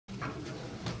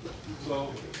So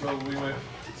we will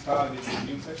start this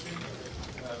new session.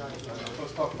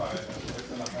 First talk by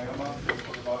Mr. Nakayama to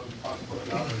talk about the transport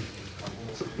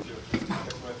analysis.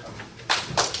 Welcome.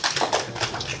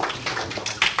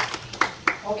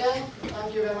 Okay,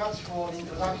 thank you very much for the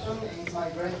introduction. It's my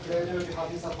great pleasure to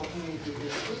have this opportunity to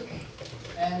speak.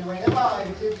 And whenever I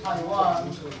visit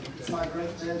Taiwan, it's my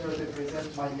great pleasure to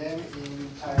present my name in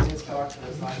Chinese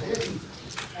characters like this.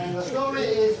 And the story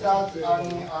is that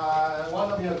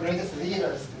one of your greatest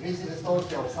leaders visited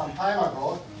Tokyo some time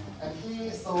ago, and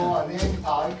he saw a name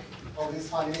tag of this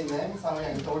family name somewhere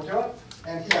in Tokyo,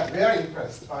 and he was very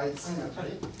impressed by its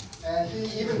symmetry. And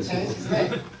he even changed his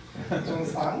name,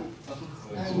 Jun-san.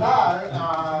 And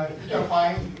now you can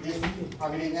find this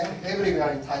family name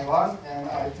everywhere in Taiwan, and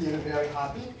I feel very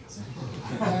happy.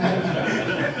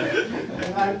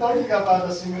 And I'm talking about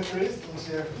the symmetries in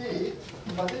CFT,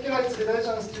 in particular its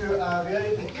relations to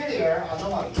very peculiar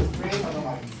anomalies, great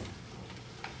anomalies.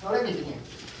 So let me begin.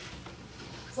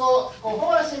 So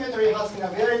conformal symmetry has been a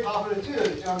very powerful tool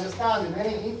to understand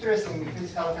many interesting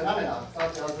physical phenomena,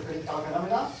 such as the critical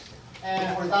phenomena.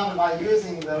 And for example, by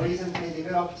using the recently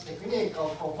developed technique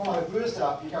of conformal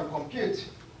bootstrap, you can compute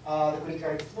the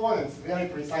critical exponents very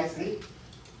precisely.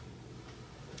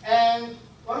 And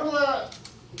one of the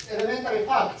elementary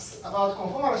facts about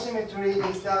conformal symmetry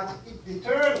is that it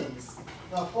determines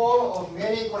the form of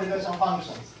many correlation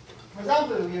functions. For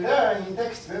example, we learn in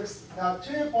textbooks that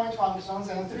 2-point functions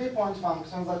and 3-point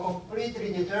functions are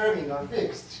completely determined or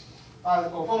fixed by the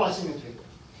conformal symmetry.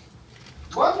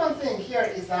 One thing here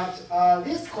is that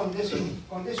this conditions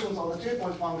of the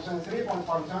 2-point function and 3-point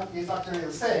function is actually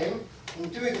the same in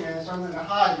 2 dimensions and a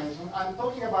higher dimension. I'm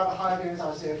talking about the higher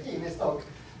dimensional CFT in this talk,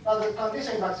 but the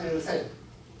condition is actually the same.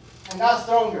 And that's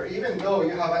stronger, even though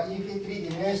you have an infinitely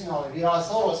dimensional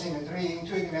Virasoro symmetry in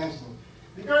 2 dimensions.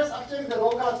 Because actually the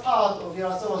local part of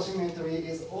Virasoro symmetry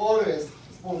is always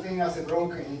spontaneously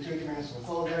broken in 2 dimensions,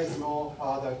 so there is no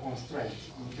further constraint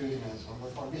in 2 dimensions.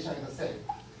 The condition is the same.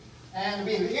 And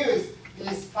we use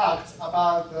these facts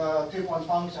about the 2-point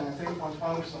function and 3-point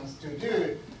functions to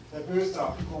do the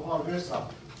bootstrap, conformal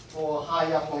bootstrap, for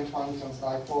higher point functions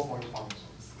like 4-point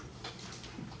functions.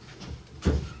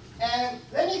 And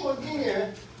let me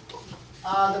continue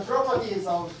the properties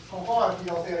of conformal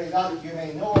field theory that you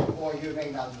may know or you may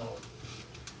not know.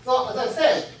 So as I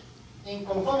said, in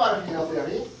conformal field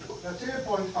theory, the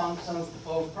 2-point functions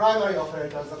of primary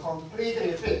operators are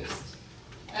completely fixed.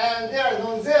 And they are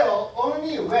non-zero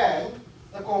only when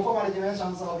the conformal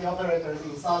dimensions of the operators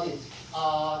inserted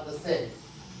are the same.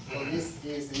 So this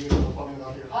is the usual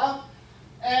formula that you have.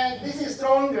 And this is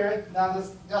stronger than the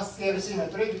just scale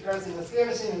symmetry, because in the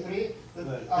scale symmetry,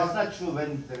 that's not true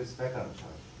when there is background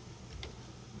charge.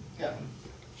 Yeah.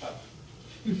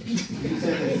 You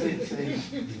say the same.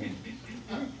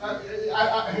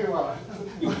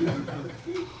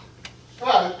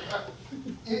 Well,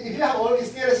 if you have only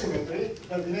scale symmetry,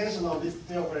 the dimension of these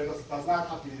 2 operators does not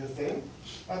have to be the same.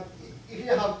 But if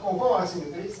you have conformal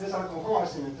symmetry, special conformal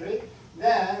symmetry,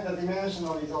 then the dimension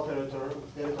of these operators,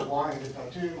 delta 1 and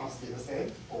delta 2, must be the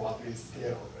same, or at least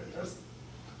scale operators.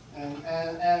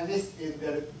 And this is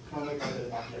the canonical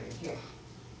delta appearing here.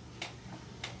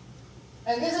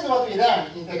 And this is what we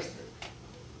learned in textbook.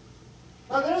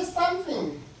 But there is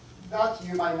something that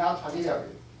you might not familiar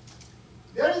with.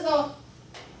 There is a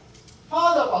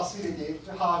further possibility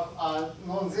to have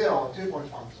non-zero 2-point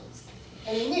functions.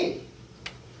 And indeed,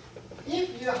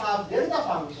 if you have delta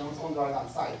functions on the right-hand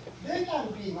side, they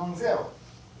can be non-zero,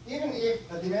 even if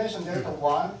the dimension delta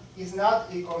 1 is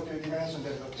not equal to dimension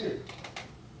delta 2.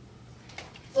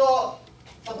 So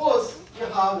suppose you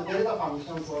have the delta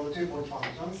functions or the 2-point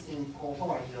functions in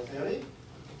conformal field theory.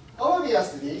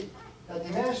 Obviously, the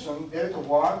dimension delta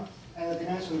 1 and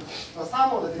the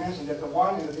sum of the dimension delta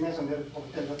 1 and the dimension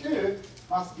delta 2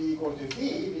 must be equal to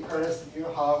d, because you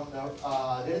have the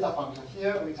delta function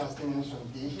here, which has dimension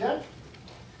d here.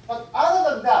 But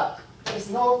other than that, there is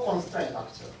no constraint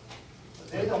actually. So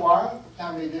delta 1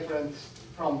 can be different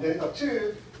from delta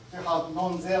 2 to have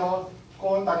non-zero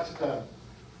contact term,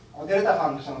 or delta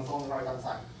functions on the right-hand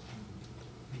side.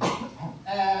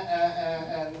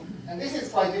 And this is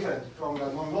quite different from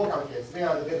the non-local case,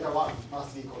 where the delta 1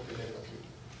 must be equal to delta 2.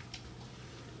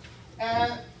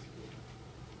 And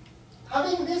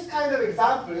having this kind of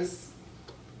examples,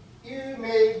 you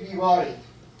may be worried.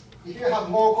 If you have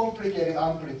more complicated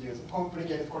amplitudes,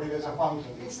 complicated correlation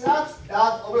functions, it's not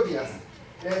that obvious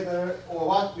whether or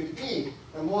what would be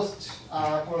the most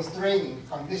constraining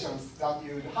conditions that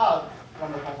you would have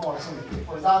from the conformal symmetry.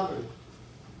 For example,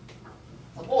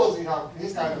 suppose you have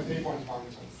this kind of 3-point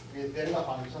functions with delta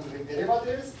functions with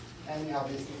derivatives, and you have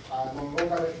these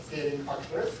non-local scaling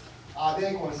factors. Are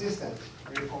they consistent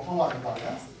with conformal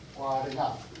invariance, or are they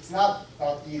not? It's not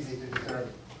that easy to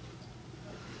determine.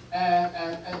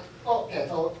 Okay,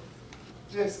 so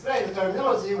to explain the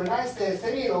terminology, when I say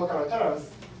semi-local terms,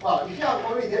 well, if you have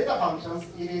only delta functions,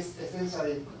 it is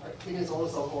essentially, it is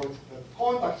also called the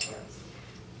contact terms.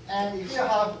 And if you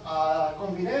have a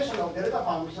combination of delta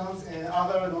functions and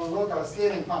other non-local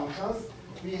scaling functions,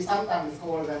 we sometimes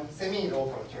call them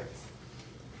semi-local terms.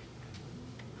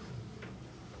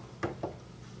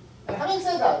 And having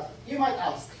said that, you might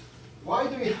ask, why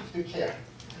do we have to care?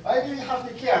 Why do we have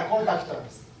to care contact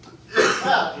terms?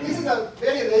 Well, this is a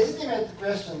very legitimate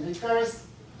question because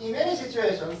in many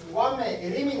situations, one may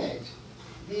eliminate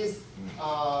these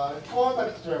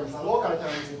contact terms or local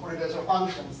terms in correlation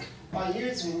functions by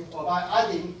using or by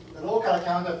adding the local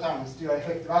counter terms to your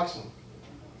effective action.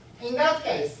 In that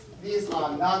case, these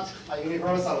are not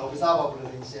universal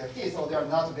observables in CFT, so they are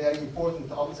not very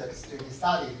important objects to be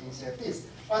studied in CFTs.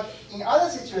 But in other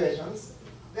situations,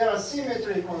 there are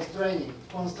symmetry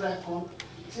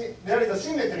there is a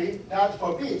symmetry that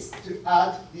forbids to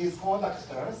add these contact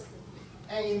terms.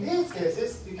 And in these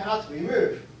cases, you cannot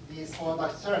remove these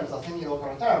contact terms or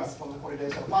semi-local terms from the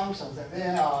correlation functions, and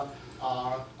they are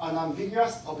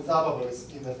unambiguous observables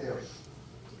in the theory.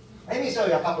 Let me show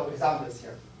you a couple of examples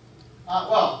here.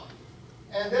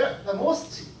 The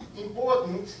most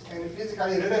important and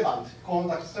physically relevant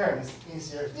contact terms in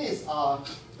CFTs are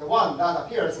the one that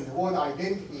appears in the word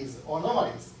identities or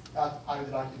anomalies that I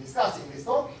would like to discuss in this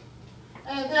talk.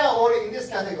 And they are all in this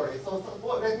category. So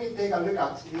let me take a look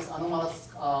at these anomalous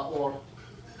or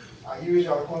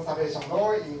usual conservation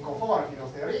law in conformal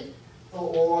field theory. So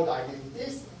all the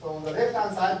identities. So on the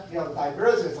left-hand side, we have the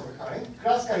divergence of the current.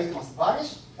 Classically, it must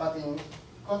vanish, but in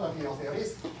quantum field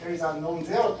theories, there is a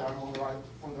non-zero term on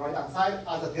the right-hand side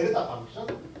as a delta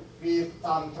function with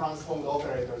some transformed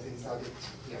operators inserted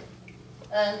here.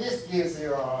 And this gives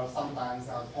you sometimes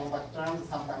contact terms,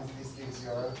 sometimes this gives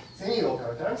you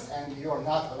semi-local terms, and you are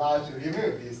not allowed to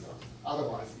remove these terms.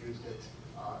 Otherwise, you get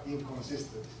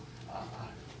inconsistent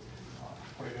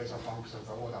correlation functions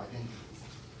or order identities.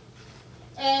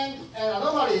 And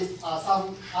anomalies are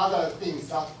some other things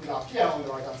that will appear on the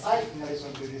right-hand side in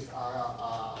addition to these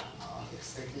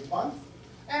expected ones.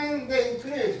 And they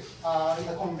include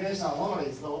the conventional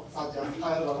anomalies, such as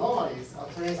chiral anomalies,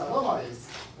 trace anomalies,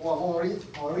 or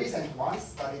more recent ones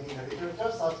studied in the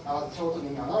literature, such as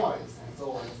shortening anomalies, and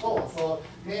so on and so on. So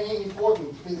many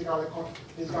important physical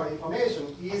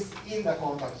information is in the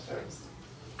contact terms.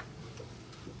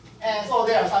 And so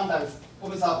they are sometimes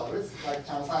observables, like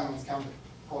Chan-Simon's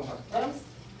contact terms.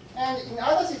 And in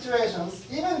other situations,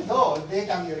 even though they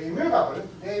can be removable,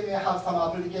 they may have some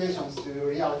applications to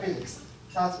real physics,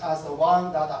 such as the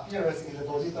one that appears in the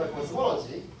digital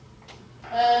cosmology.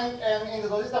 And in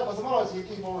the digital cosmology,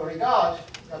 people regard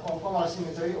the conformal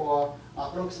symmetry or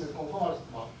approximate conformal,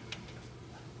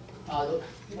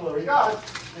 people regard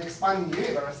the expanding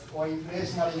universe or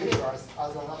inflationary universe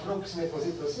as an approximate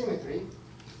digital symmetry.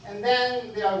 And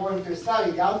then they are going to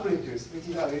study the amplitudes,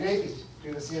 which are related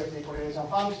to the CFT correlation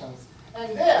functions.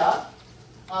 And there,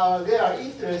 they are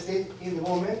interested in the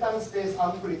momentum space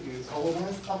amplitudes or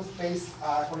momentum space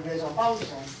correlation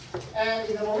functions. And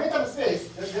in the momentum space,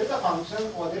 the delta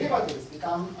function or derivatives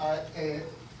become an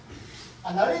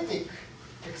analytic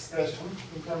expression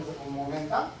in terms of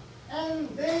momentum, and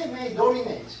they may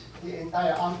dominate the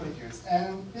entire amplitudes.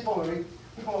 And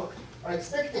people are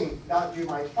expecting that you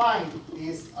might find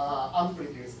these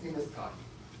amplitudes in the sky.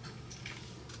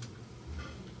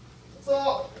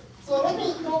 So let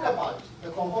me talk about the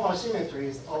conformal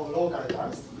symmetries of local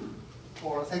terms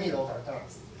or semi-local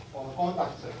terms or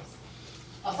contact terms.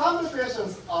 Sample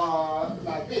questions are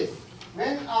like this.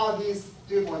 When are these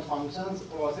 2-point functions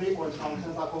or 3-point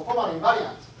functions are conformal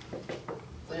invariant?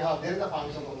 So you have delta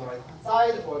functions on the right-hand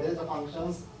side or delta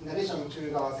functions in addition to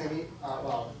the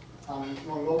some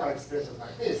non-local expressions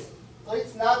like this. So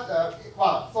it's not,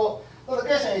 so the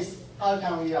question is, how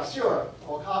can we assure,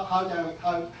 or how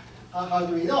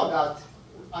do we know that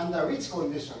under which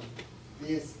condition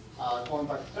these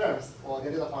contact terms or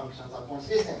delta functions are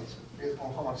consistent with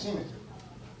conformal symmetry?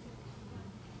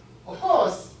 Of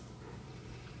course,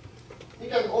 you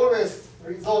can always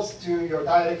resort to your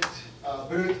direct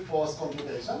brute force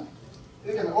computation.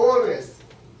 You can always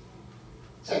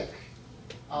check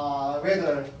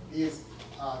whether these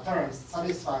terms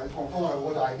satisfy the conformal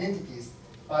order identities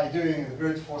by doing the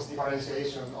brute force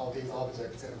differentiation of these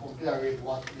objects and compare with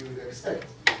what you would expect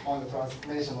on the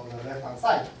transformation on the left-hand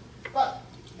side. But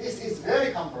this is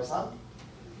very cumbersome.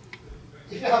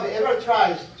 If you have ever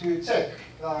tried to check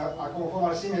the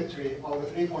conformal symmetry of the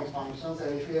three-point functions,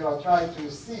 and if you are trying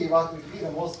to see what would be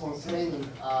the most constraining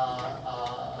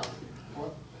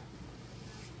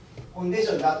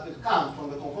condition that would come from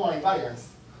the conformal invariance,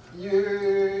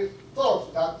 you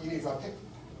thought that it is a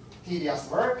tedious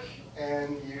work,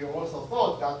 and you also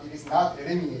thought that it is not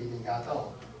eliminating at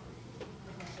all.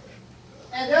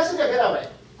 And there should be a better way.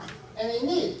 And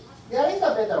indeed, there is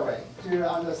a better way to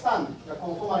understand the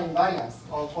conformal invariance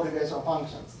of correlation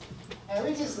functions, and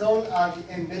which is known as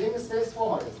the embedding space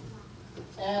formalism.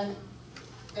 And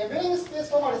embedding space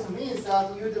formalism means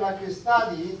that you would like to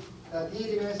study the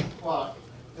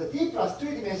the d plus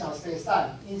 2-dimensional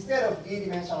space-time instead of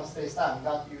d-dimensional space-time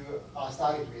that you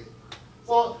started with.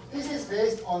 So this is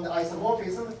based on the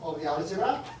isomorphism of the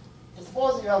algebra.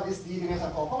 Suppose you have this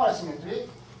d-dimensional conformal symmetry,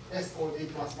 S or d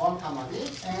plus 1 comma d,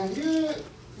 and you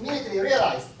immediately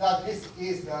realize that this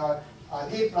is the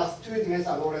d plus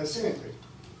 2-dimensional Lorentz symmetry.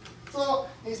 So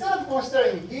instead of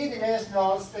considering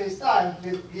d-dimensional space-time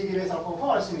with d-dimensional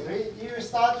conformal symmetry, you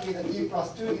start with a d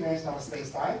plus 2-dimensional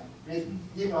space-time with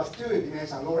d plus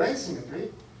 2-dimensional Lorentz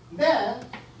symmetry. Then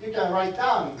you can write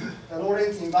down the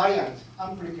Lorentz invariant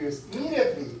amplitudes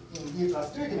immediately in d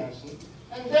plus 2 dimension,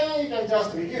 and then you can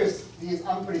just reduce these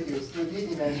amplitudes to d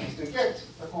dimensions to get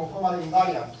the conformal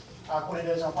invariant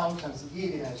correlation functions in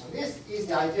d dimension. This is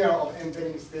the idea of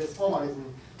embedding space formalism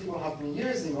people have been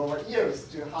using over years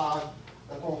to have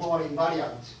the conformal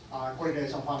invariant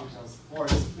correlation functions more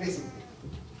explicitly.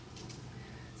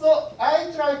 So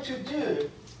I try to do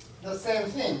the same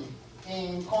thing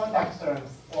in contact terms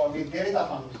or with delta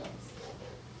functions.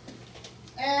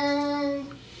 And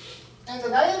the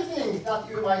naive thing that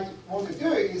you might want to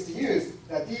do is to use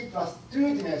the d plus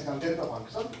 2-dimensional delta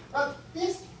function. But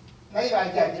this naive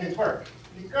idea didn't work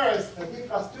because the d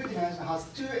plus 2 dimension has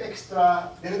 2 extra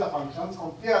delta functions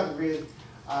compared with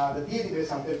the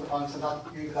d-dimensional delta function that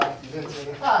you'd like to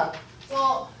eventually have.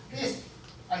 So this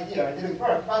idea didn't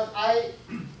work. But I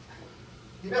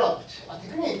developed a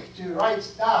technique to write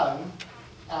down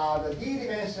the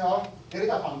d-dimensional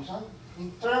delta function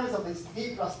in terms of this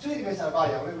d plus 2-dimensional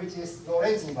variable, which is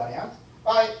Lorentz invariant,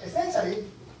 by essentially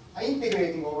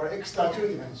integrating over extra 2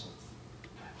 dimensions.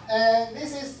 And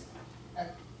this is,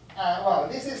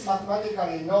 this is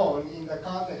mathematically known in the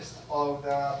context of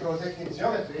the projective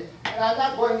geometry. And I'm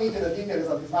not going into the details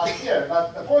of this math here,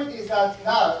 but the point is that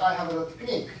now I have a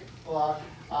technique or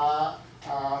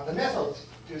the method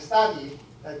to study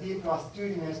the d plus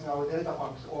 2-dimensional delta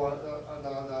function, or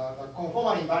the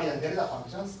conformal invariant delta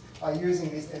functions by using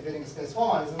this embedding space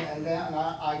formalism, and then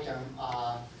I can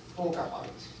talk about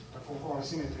the conformal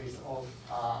symmetries of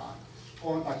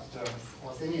contact terms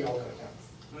or semi-local terms.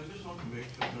 No, I just want to make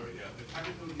sure, sorry, the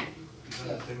capital D, is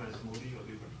that the same as small d or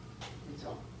different? Which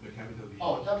one? The capital D.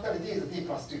 Oh, capital D is d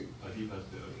plus 2. D plus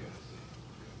 2, okay, I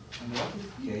see. And what is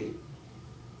K?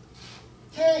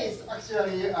 K is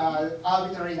actually an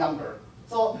arbitrary number.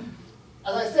 So,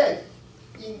 as I said,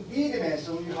 in d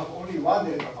dimension you have only one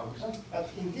delta function, but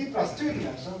in d plus 2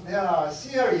 dimension there are a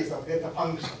series of delta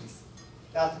functions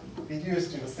that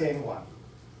reduce to the same one.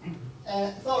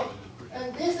 And so,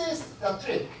 and this is the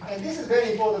trick, and this is a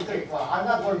very important trick. Well, I'm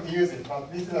not going to use it, but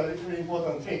this is a very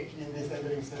important trick in this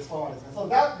embedding space formalism. So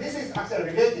that this is actually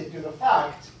related to the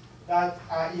fact that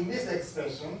in this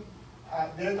expression,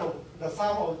 delta, the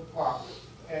sum of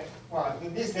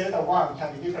this delta 1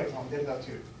 can be different from delta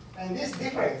 2. And this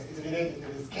difference is related to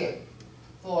this k.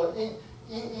 So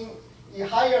in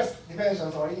higher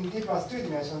dimensions, or in d plus 2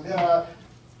 dimensions, there are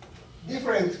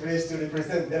different ways to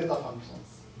represent delta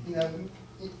functions.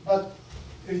 But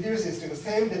reduces to the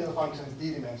same delta functions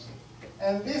d dimension.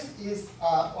 And this is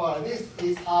this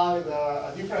is how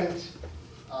the different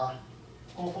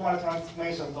conformal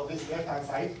transformations of this left-hand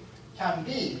side can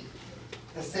be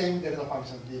the same delta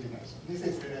function d dimension. This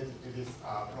is related to these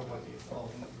properties of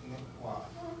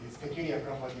these peculiar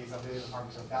properties of the delta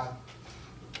function that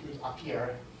will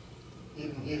appear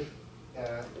even if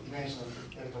the dimension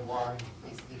of delta 1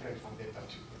 is different from delta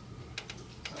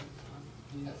 2.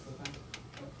 Yes.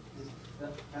 The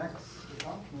x, This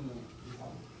one? This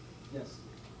one? yes.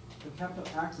 The capital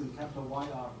X and capital Y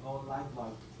are all like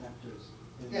vectors.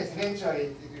 Yes, eventually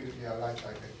it will be a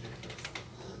like-like vector.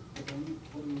 But then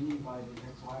what do you mean by the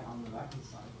xy on the left-hand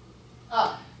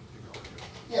side?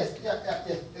 Yes,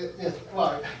 yes.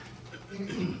 Well,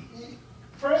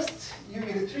 first you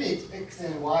will treat x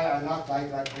and y are not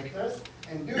like-like vectors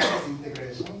and do this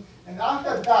integration. And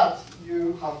after that,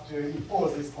 you have to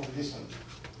impose this condition.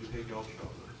 You take your option.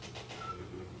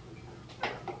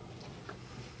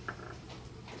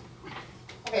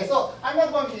 Okay, so I'm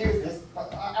not going to use this,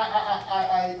 but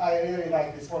I really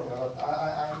like this formula, but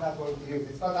I'm not going to use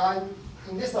this. But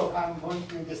in this talk, I'm going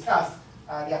to discuss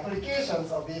the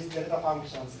applications of these delta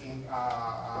functions in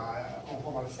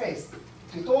conformal space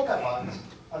to talk about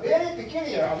very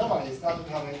peculiar anomalies that we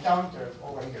have encountered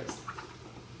over years.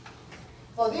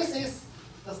 So this is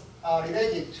just,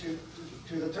 related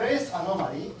to the trace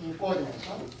anomaly in 4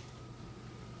 dimensions.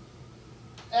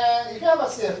 And if you have a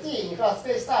CFT in class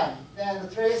space-time, then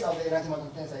the trace of the energy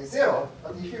momentum tensor is 0.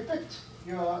 But if you put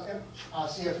your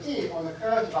CFT on a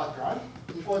curved background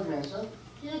in 4 dimensions,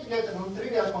 you get a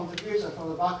non-trivial contribution from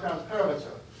the background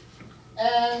curvature.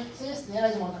 And since the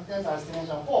energy momentum tensor is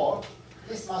dimension 4,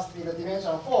 this must be the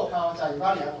dimension 4 counter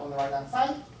invariant on the right-hand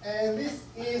side. And this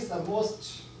is the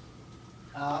most,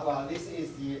 this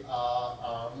is the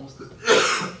most,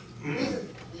 this is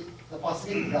the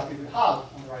possibility that we will have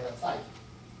on the right-hand side.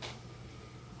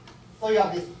 So you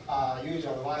have this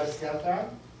usual wire scale term,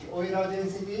 the Euler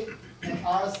density, and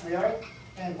R squared,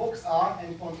 and box R,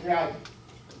 and contrariety.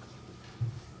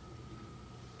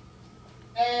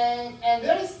 And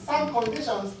there is some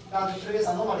conditions that the trace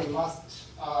anomaly must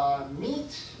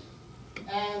meet.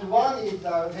 And one is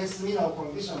the Hess-Minnow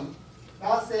condition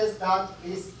that says that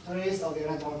this trace of the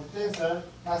energy momentum tensor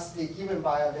must be given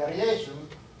by a variation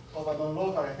of a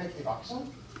non-local effective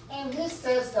action. And this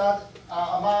says that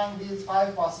among these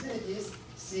 5 possibilities,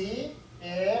 C,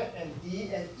 A, and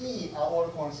D, and E are all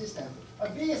consistent.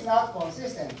 But B is not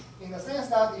consistent in the sense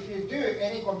that if you do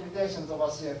any computations of a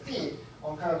CFT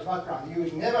on curved background, you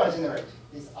will never generate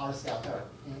this R scale term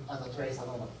as a trace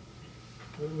anomaly.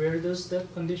 Where does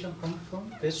that condition come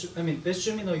from?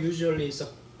 Hess-Minnow usually is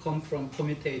come from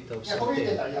commutator of something.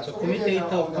 Commutator, yes. So commutator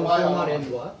of conformal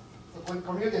and what? So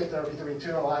commutator between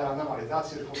 2 wire anomalies,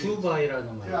 that's your commutator. 2 wire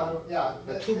anomaly. Yeah.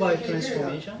 The 2 wire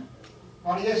transformation?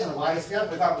 Variation of y squared,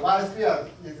 for example, y squared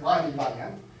is one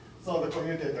invariant, so the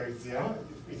commutator is 0,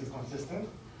 which is consistent.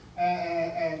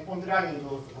 And contrariety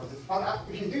goes to consistent. But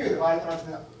if you do y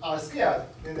transform r squared,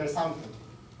 then there's something.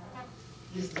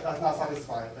 This does not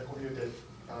satisfy the commutator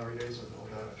relation of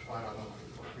the wire anomaly,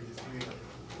 which is commutative.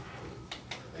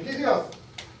 If you do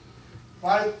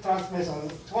y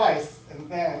transformation twice, and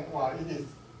then, well, it is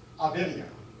abelian.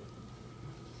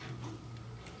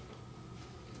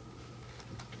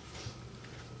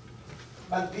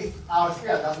 But this R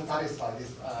squared doesn't satisfy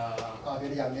this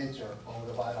abelian nature of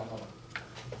the wire anomaly.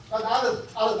 But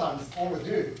other terms all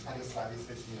do satisfy this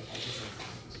Hess-Minnow consistency.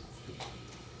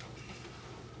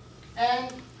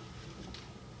 And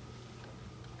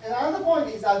another point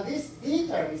is that this D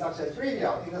term is actually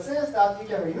trivial in the sense that you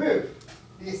can remove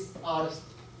this R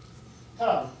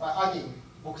term by adding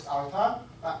box R term,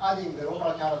 by adding the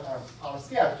local counter term R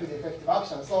squared to the effective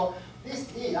action. So this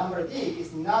D, number D,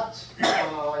 is not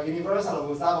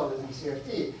universal observable in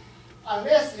CFT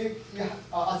unless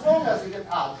as long as you can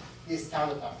add this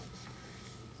counter term.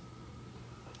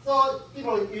 So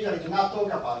people usually do not talk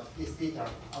about this D term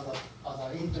as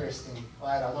an interesting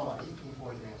wire anomaly in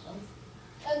 4 dimensions.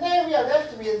 And then we are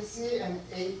left with C and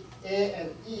A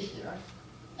and E here.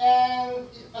 And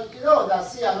you know that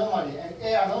C anomaly and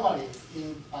A anomaly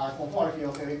in conformal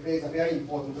field theory plays a very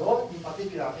important role. In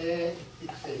particular, A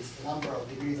dictates the number of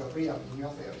degrees of freedom in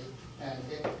your theory, and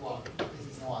well,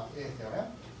 this is not A theorem.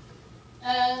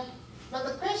 But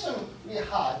the question we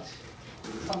had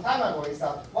some time ago is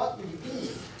that what will be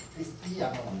this D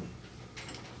anomaly?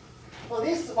 So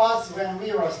this was when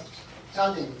we were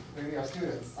chatting when we were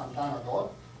students some time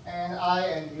ago, and I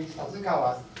and Yuji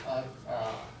Tazukawa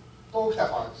talked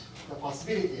about the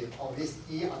possibility of this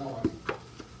D anomaly.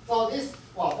 So this,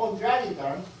 well, contrariety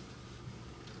term,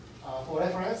 for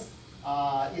reference,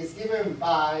 is given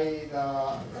by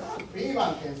the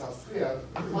Riemann tensor squared,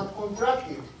 but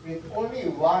contracted with only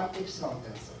 1 epsilon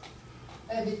tensor.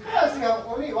 And because we have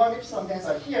only 1 epsilon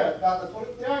tensor here, that the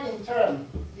contrariety term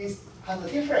has a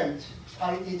different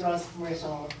parity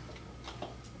transformation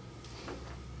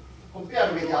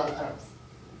compared with the other terms.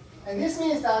 And this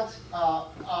means that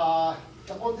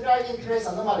the contrariety trace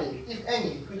anomaly, if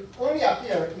any, could only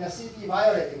appear in a CP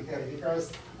violating theory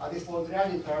because this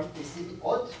contrariety term is CP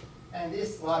odd, and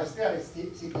this wire square is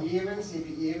CP even,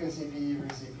 CP even, CP even,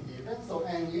 CP even. So,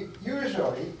 and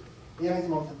usually the energy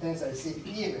momentum tensor is CP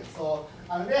even. So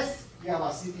unless you have a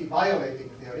CP violating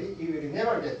theory, you will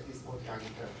never get this contrariety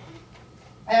term.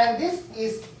 And this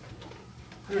is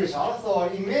crucial. So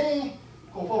in many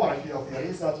conformal field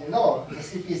theories that you know, the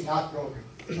CP is not broken.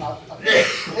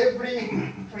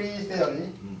 Every free theory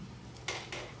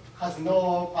has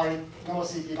no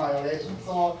CP violation.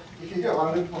 So if you do a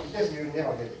one-loop computation, you will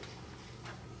never get it.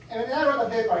 And when I wrote a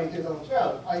paper in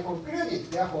 2012, I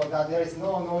concluded, therefore, that there is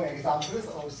no known examples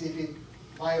of CP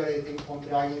violating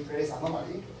contrariety trace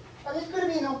anomaly. But it could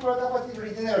be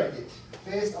non-productively generated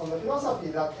based on the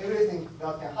philosophy that everything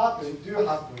that can happen do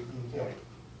happen in theory,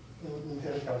 in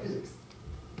theoretical physics.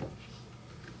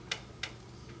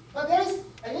 But there is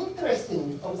an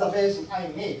interesting observation I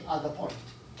made at the point.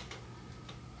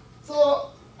 So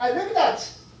I looked at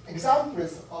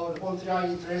examples of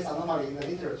Pontiani trace anomaly in the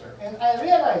literature, and I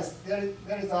realized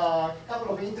there is a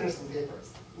couple of interesting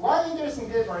papers. One interesting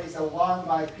paper is a one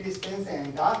by Chris Benson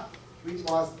and Duff, which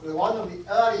was one of the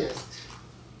earliest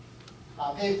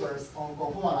papers on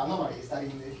conformal anomalies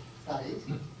studied.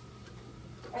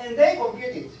 And they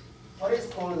computed what is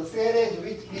called the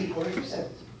Seeleg-Whitney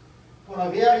coefficient for a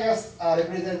various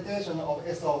representation of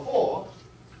SO4,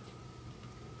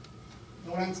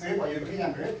 Lorentz group or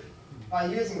Euclidean group, by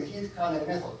using the heat kernel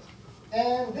method.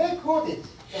 And they quoted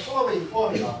the following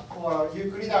formula for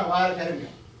Euclidean wire fermion,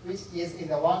 which is in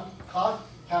the one half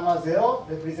gamma 0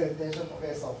 representation of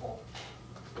SO4.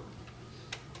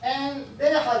 And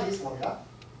they had this formula.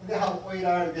 They have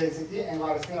Euler density and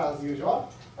wire scalar as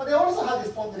usual, but they also had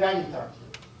this Pontiani term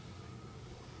here.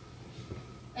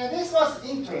 And this was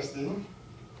interesting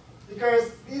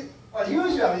because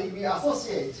usually we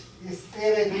associate this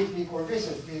Seeleg-Whitney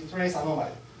coefficient with trace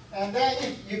anomaly. And then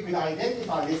if you could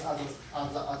identify this as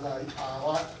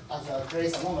a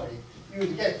trace anomaly, you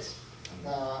would get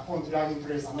the Pontiani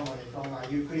trace anomaly from a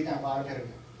Euclidean wire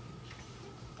fermion.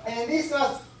 And this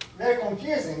was very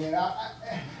confusing, and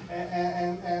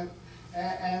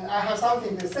I have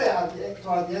something to say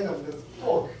toward the end of the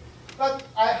talk. But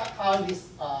I found this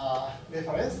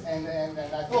reference, and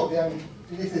I thought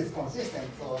this is consistent.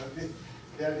 So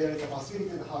there is a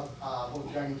possibility to have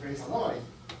Pontiani trace anomaly.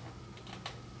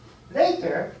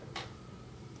 Later,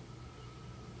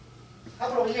 a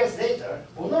couple of years later,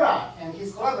 Honora and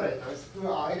his collaborators, who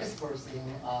are experts in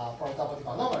productive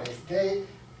anomalies, they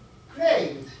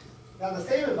claimed that the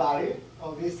same value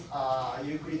of this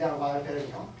Euclidean wire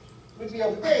fermion would be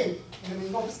obtained in the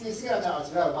Minkowski signature as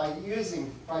well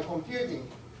by computing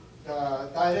the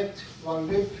direct one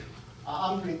loop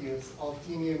amplitudes of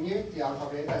T mu mu, T alpha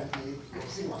beta, and T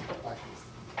sigma like this.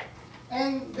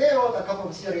 And they wrote a couple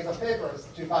of series of papers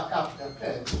to back up their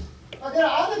claim. But there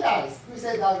are other guys who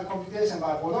said that the computation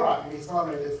by Honora and his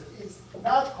collaborators is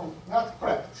not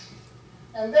correct.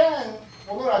 And then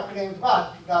Honora claimed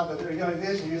back that the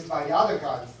regularization used by the other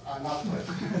guys are not correct.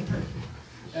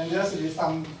 And there should be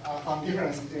some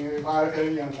difference between wire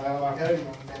fermion and wire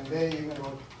fermion, and they even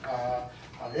wrote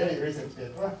a very recent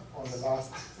paper on the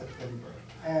last September.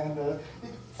 And it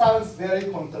sounds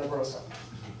very controversial.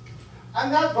 I'm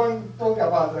not going to talk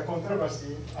about the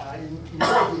controversy in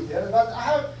more detail, but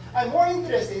I'm more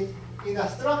interested in the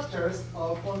structures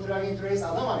of Pontiani trace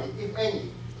anomaly, if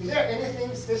any. Is there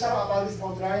anything special about this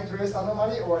Pontiani trace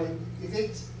anomaly, or is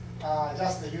it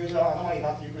just the usual anomaly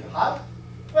that you could have?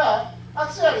 Well,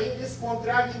 actually, this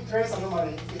Pontiani trace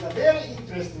anomaly is a very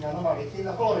interesting anomaly in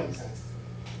the following sense.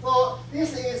 So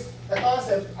this is the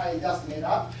concept I just made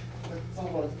up, the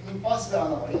so-called impossible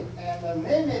anomaly, and the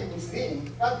name may be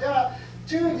misleading, but there are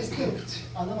two distinct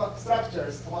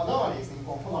structures of anomalies in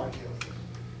conformal fields.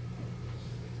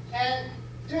 And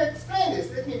to explain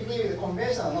this, let me begin with the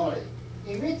conventional anomaly,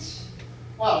 in which,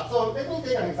 well, so let me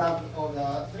take an example of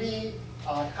the three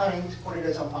current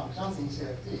correlation functions in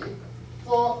CFT,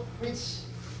 so which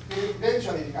will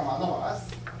eventually become anomalous.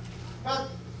 But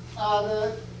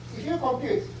if you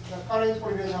compute the current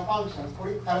correlation functions,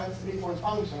 current three-point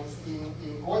functions in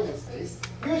coordinate space,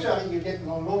 usually you get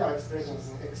non-local expressions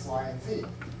in x, y, and z.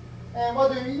 And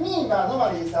what do we mean by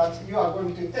anomaly is that you are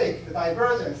going to take the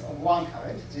divergence of one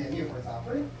current, JMU for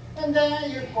example, and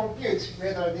then you compute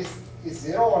whether this is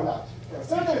 0 or not. Well,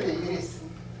 certainly it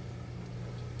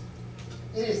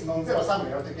is non-zero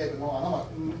somewhere to get anomaly,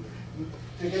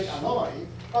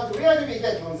 but where do we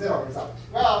get non-zero result?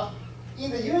 Well,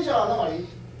 in the usual anomaly,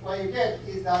 what you get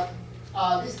is that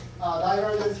this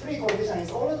divergence-free condition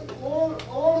is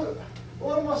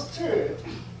almost true,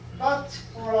 but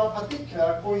for a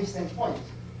particular coincident point.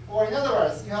 Or in other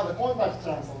words, you have the contact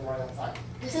terms on the right-hand side.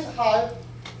 This is how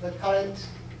the current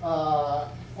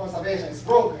conservation is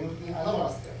broken in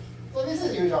anomalous case. So this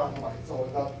is usual anomaly. So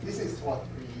this is what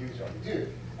we usually do.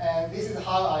 And this is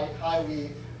how we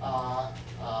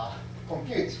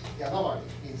compute the anomaly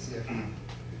in CFT.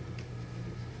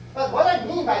 But what I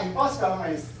mean by impossible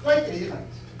anomaly is slightly different.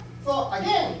 So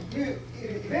again, you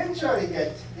eventually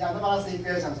get the anomalous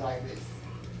equations like this.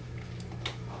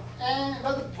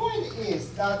 But the point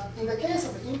is that in the case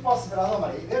of impossible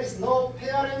anomaly, there is no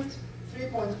parent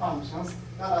three-point functions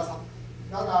that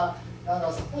are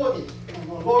supported in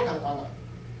the local anomaly.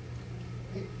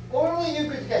 only you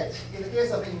could get in the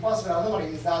case of impossible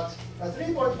anomaly is that the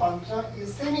 3-point function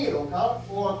is semi-local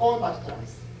or contact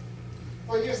terms.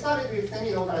 So you started with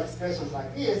semi-local expressions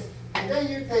like this, and then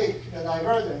you take the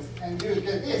divergence and you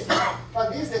get this,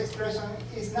 but this expression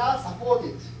is not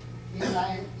supported in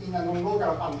a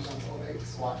non-local functions of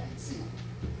x, y, and z.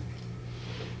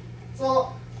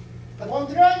 So the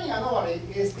Pontiani anomaly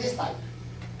is this type.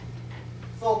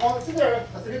 So consider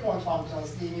the 3-point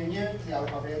functions T mu nu, T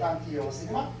alpha beta, and T rho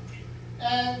sigma.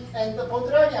 And the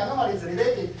Pontiani anomaly is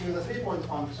related to the 3-point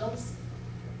functions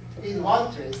with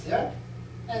one trace here.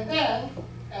 And then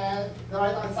the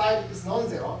right-hand side is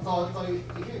non-zero. So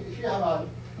if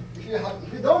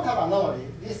you don't have anomaly,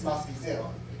 this must be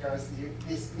 0 because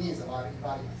this means about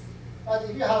invariance. But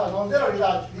if you have a non-zero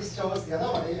result, this shows the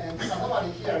anomaly, and this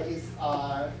anomaly here is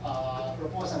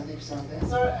proportional diffusion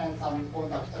tensor and some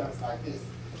contact terms like this.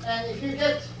 And if you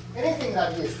get anything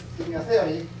like this in your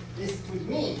theory, this would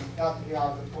mean that you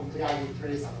have the Pontiani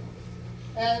trace anomaly.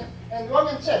 And one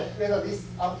can check whether this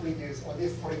amplitude or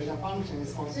this correlation function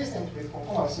is consistent with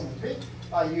conformal symmetry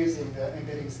by using the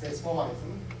embedding space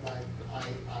formalism, like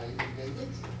I invented.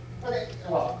 But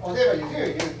well, whatever you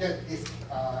do, you get this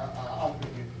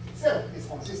amplitude itself is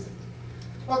consistent.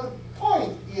 But the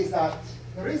point is that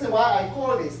the reason why I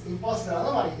call this impossible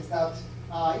anomaly is that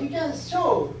you can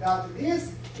show that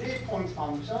this 3-point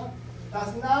function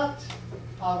does not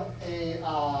have a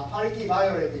parity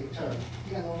violating term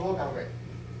in a non-local way.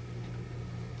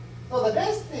 So the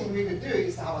best thing we could do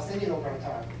is to have a semi-local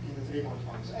term in the 3-point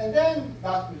function, and then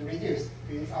that will reduce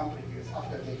these amplitudes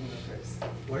after taking the trace.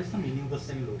 What is the meaning of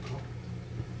semi-local?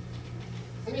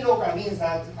 Semi-local means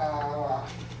that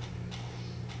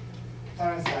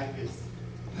terms like this.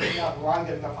 You have one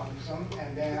delta function,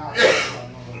 and then after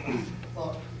non-local.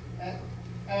 So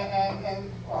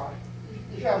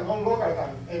if you have non-local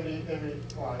term, there is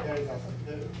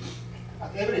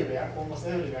everywhere, almost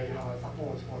everywhere, you have a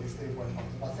support for this 3-point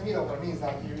function. But semi-local means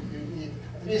that you need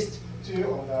at least 2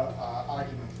 of the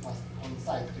arguments must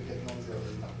coincide to get non-zero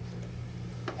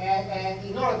result. And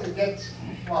in order to get,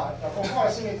 the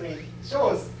conformal symmetry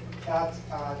shows that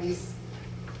these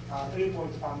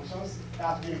 3-point functions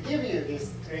that will give you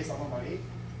this trace anomaly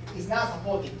is not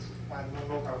supported by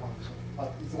non-local function,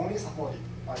 but it's only supported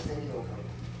by semi-local.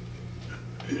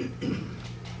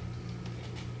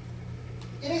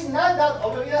 It is not that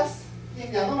obvious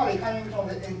if the anomaly coming from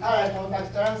the entire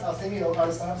contact terms or semi-local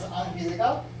terms are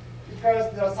physical,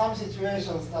 because there are some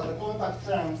situations that the contact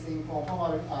terms in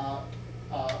conformal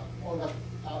or the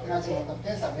energy momentum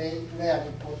tensor may play an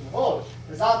important role.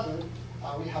 For example,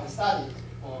 we have studied,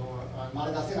 or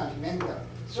Marida-Sen and Pimentel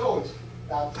showed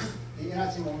that the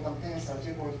energy momentum tensor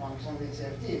 2-point functions in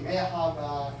CFT may have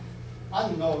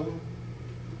unknown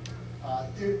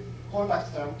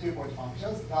contact term 2-point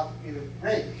functions that will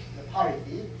break the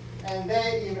parity, and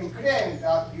they even claim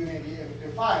that you may be able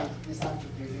to find this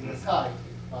amplitude in the sky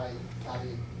by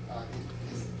studying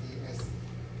this DS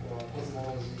or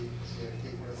cosmology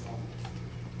CFT correspondence.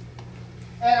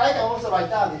 And I can also write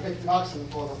down the effective action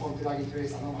for the Pontiani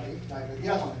trace anomaly, like the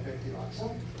Dilaton effective action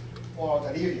or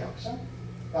the Lie reaction,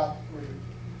 that will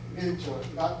eventually,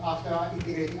 that after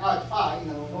integrating out phi in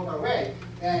a local way,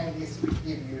 then this will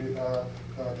give you the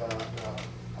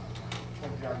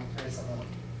Pontiani trace anomaly.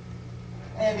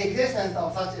 And the existence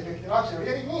of such effective action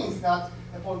really means that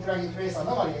the Pontiani trace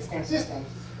anomaly is consistent.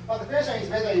 But the question is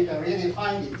whether you can really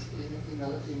find it in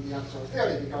the actual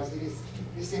theory, because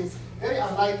it seems very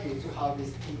unlikely to have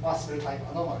this impossible type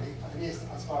anomaly, at least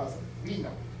as far as we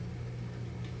know.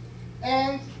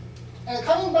 And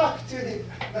coming back to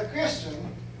the question,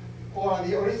 or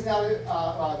the original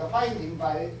the finding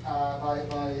by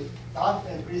Duff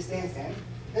and Christensen,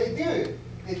 they did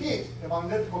the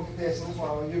bounded computation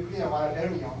for Euclidean wire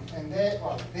fermion, and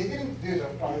they didn't do the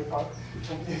bounded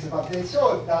computation, but they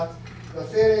showed that the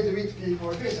Serre width P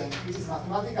coefficient, which is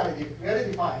mathematically well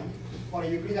defined for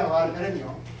Euclidean wire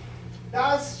fermion,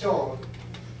 does show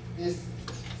this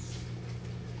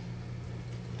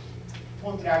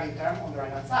Pontiani term on the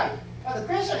right hand side. But the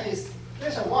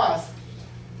question was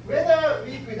whether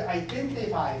we could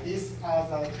identify this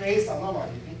as a trace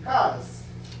anomaly, because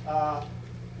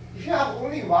if you have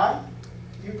only one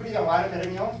Euclidean wire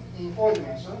fermion in 4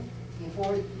 dimensions, in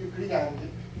 4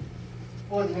 Euclidean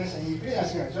 4-dimensional Euclidean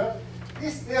signature,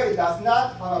 this theory does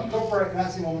not have a proper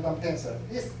energy momentum tensor.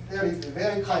 This theory is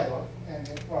very chiral, and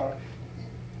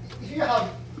if you have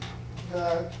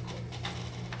the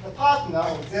partner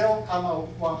of 0,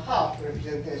 1/2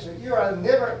 representation, you will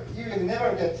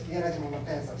never get the energy momentum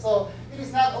tensor. So it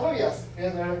is not obvious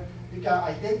whether you can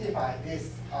identify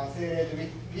this Serre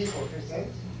with P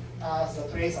coefficient as a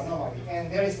trace anomaly,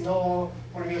 and there is no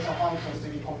correlation functions to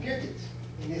be computed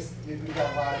in this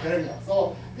terminal.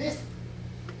 So this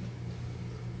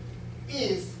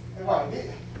is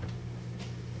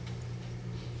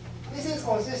this is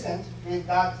consistent with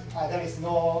that there is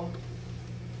no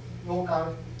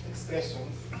local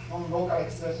expressions, non-local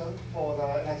expression for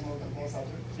the energy momentum tensor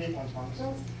three-point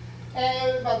functions.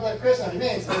 But the question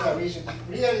remains whether we should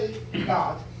really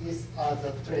regard this as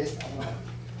a trace anomaly.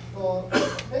 So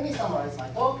let me summarize my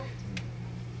talk.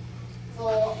 So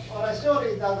what I showed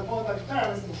is that the contact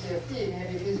terms in CFT may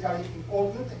be physically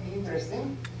important and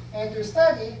interesting. And to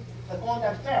study the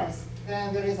contact terms,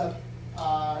 then there is a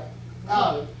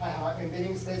now I have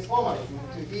embedding space formalism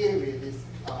to deal with these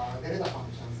delta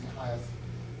functions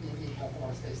in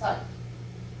conformal space time.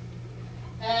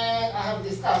 And I have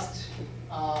discussed,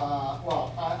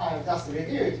 I have just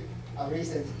reviewed a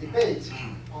recent debate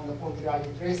on the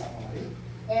Ponti-Raggi trace anomaly.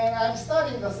 And I'm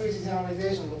studying the Suichi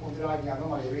generalization of the Ponti-Raggi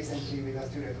anomaly recently with a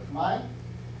student of mine.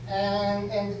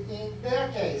 And in their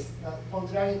case,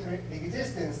 the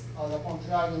existence of the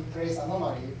Ponti-Raggi trace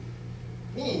anomaly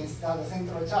means that the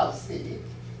central charge C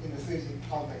in the Suichi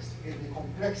context will be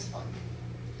complexified.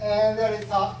 And there is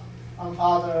a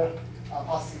further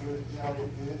possible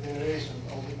generation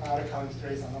of the recurrent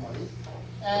trace anomaly.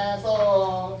 And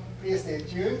so please stay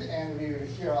tuned, and we will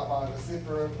hear about the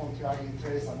super Ponti-Raggi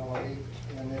trace anomaly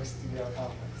in the next year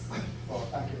conference. So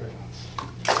thank you very much.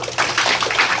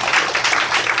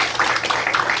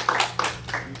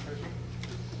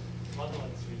 What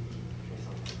about 3D trace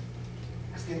anomaly?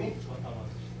 Excuse me? What about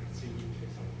 3D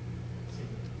trace anomaly?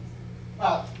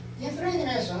 Well, in 3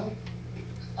 dimension,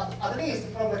 at least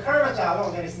from the curvature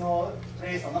alone, there is no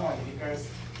trace anomaly, because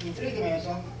in 3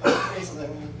 dimension, the trace of the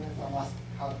momentum must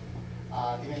have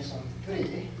dimension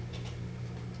 3,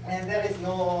 and there is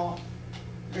no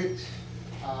good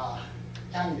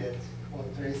candidate for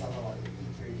trace anomaly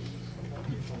in 3D.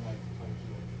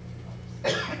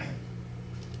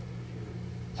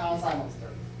 Chern-Simons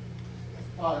term.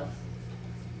 But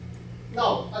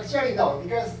no, actually no,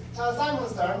 because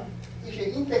Chern-Simons term, if you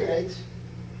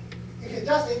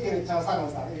just integrate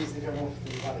Chern-Simons term, it is removed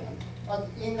to the variant. But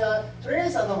in the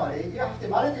trace anomaly, you have to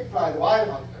multiply the Y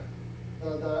factor.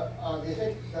 The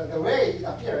effect, the way it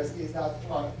appears is that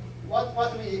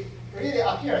what really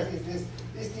appears is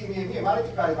this T mu mu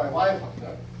multiplied by Y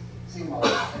factor, sigma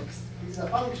x, is a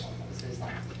function of the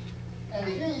space-time. And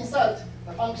if you insert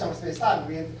the function of space-time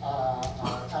with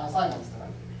Chern-Simons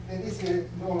term, then this will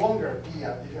no longer be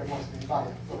a differential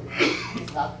invariant. So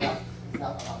it's not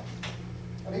allowed.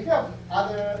 But if you have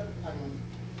other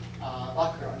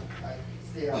background, like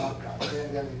scalar background,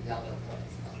 then there will be other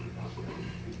terms.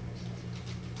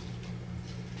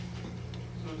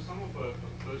 So some of the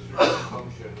first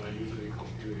function are usually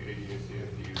computed ADS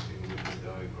CFT using linear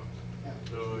diagrams. Yeah.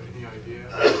 So any idea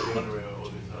how to generate all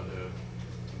these other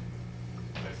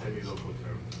semi-local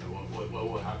terms? What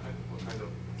will happen? What kind of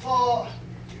So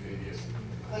ADS?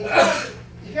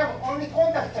 if you have only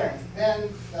contact terms, then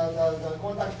the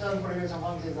contact term correlation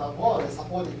functions are more or less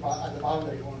supported at the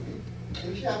boundary only.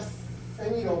 If you have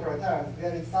semi-local terms,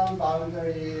 there is some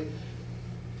boundary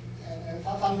and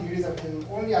some degrees of freedom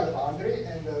only at the boundary,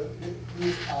 and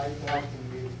these are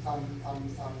interacting with some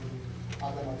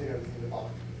other materials in the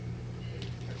boundary.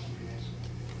 The combination.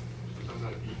 So some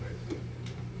like defects.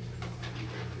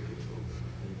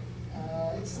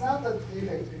 It's not a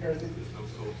defect because There's no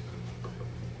source.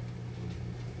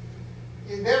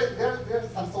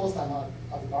 there's some source term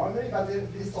at the boundary, but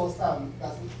this source term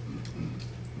doesn't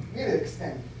really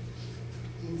extend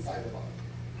inside the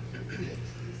boundary.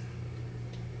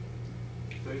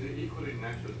 So is it equally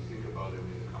natural to think about them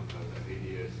in the context of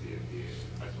ADS CFT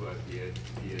as well as DS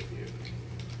CFT?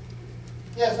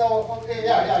 Yeah, so okay,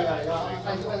 yeah.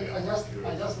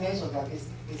 I just mentioned that this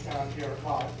can appear.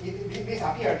 This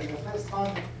appeared in the first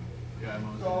context Yeah,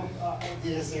 of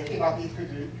DSCFT, but it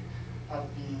could have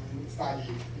been studied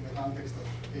in the context of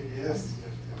ADS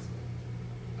CFT as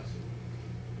well.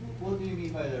 What do you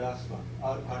mean by the last one?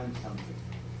 Our current something.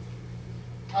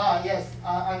 Yes.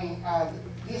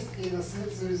 This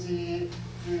is a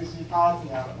Suichi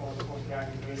partner of the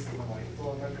Ponti-Raggi trace anomaly. So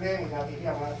the claim is that if you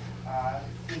have a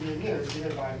mu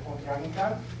given by the Ponti-Raggi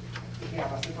term, if you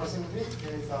have a supersymmetry,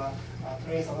 there is a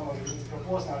trace anomaly which is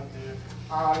proportional to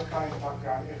R current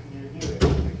background F mu mu effect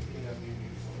in the mu mu.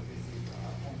 So this is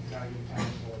Ponti-Raggi term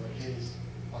for the gauge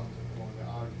function for the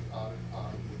R.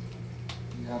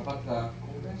 Yeah, but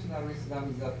conventional wisdom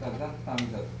is that that term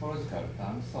is a topological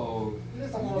term, so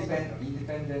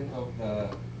independent of the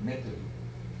method.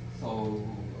 So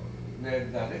where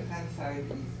the left-hand side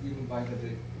is given by the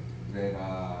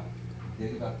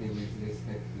derivative with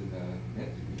respect to the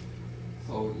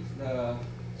So it's the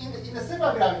in the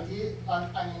supergravity,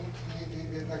 I mean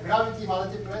the gravity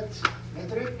multiplet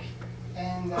metric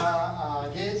and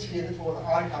gauge field for the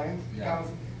R current becomes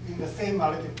in the same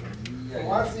multiplet. So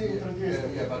once you introduce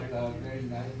the but very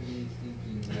naively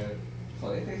thinking that so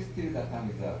fx tilde term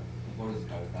is a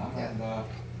topological term, and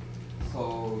so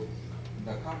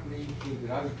the coupling to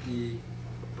gravity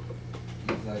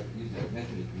is usually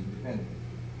metric independent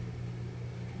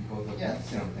because of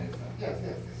epsilon tensor. Yes,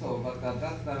 yes. So, but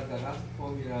that's the last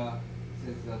formula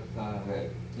says that well,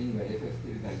 anyway, fx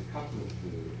tilde is coupled to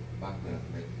background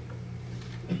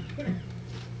metric.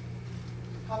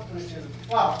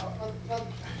 Wow, but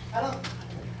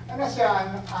I'm not sure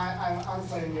I'm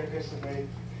answering your question very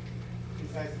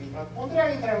precisely, but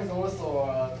Ponderani term is also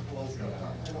a topological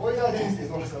term, and Euler density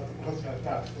is also a topological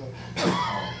term.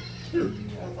 So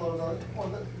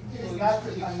it is not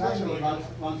unnatural.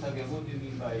 Once again, what do you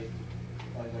mean by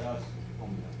the last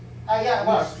formula? Yeah,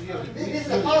 well, this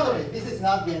is a part of it. This is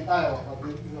not the entire one, but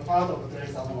this is a part of the trace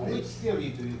anomaly. Which theory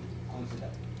do you consider?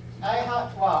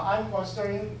 I'm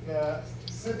considering the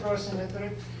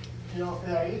supersymmetric field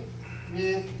theory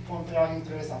with Ponderani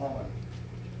trace anomaly.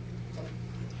 So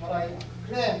what I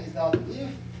claim is that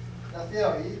if the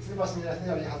theory, supersymmetric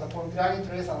theory, has a Ponderani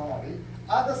trace anomaly,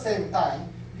 at the same time,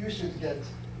 you should get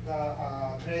the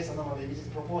trace anomaly, which is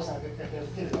proportional to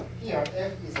FF tilde. Here,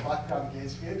 F is a background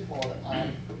gauge field for the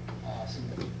I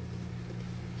symmetry.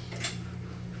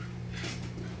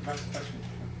 Next question.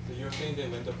 So you're saying that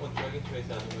when the Ponderani trace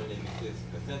anomaly exists,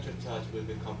 the central charge will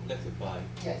be complexified.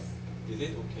 Yes. Is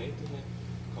it okay to have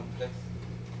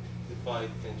complexified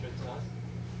central charge?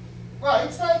 Well,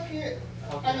 it's like,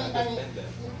 How can I understand that?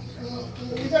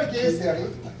 in usual gauge theory,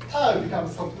 tau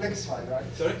becomes complexified, right?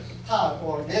 Sorry? Tau,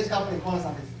 or gauge coupling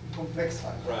constant, is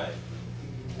complexified. Right.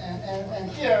 And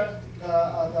here,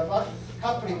 the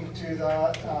coupling to the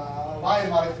Y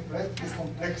multiplet is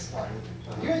complexified.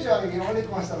 Usually, we only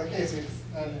consider the case with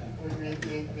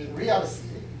real C.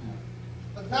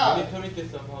 But now, Uniformity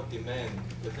somehow demand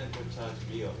the central charge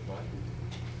real, right?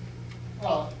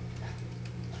 well,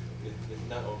 It's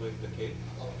not always the case.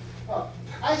 well,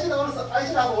 I should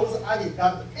have also added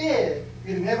that A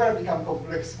will never become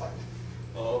complexified.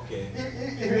 Oh, okay.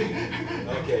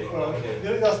 Okay. Okay.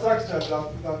 There is a structure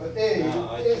that A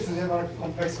I is see. never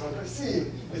complexified, but C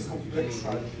is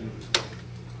complexified.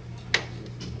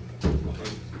 So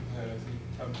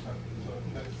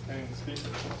let's name the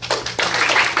speaker.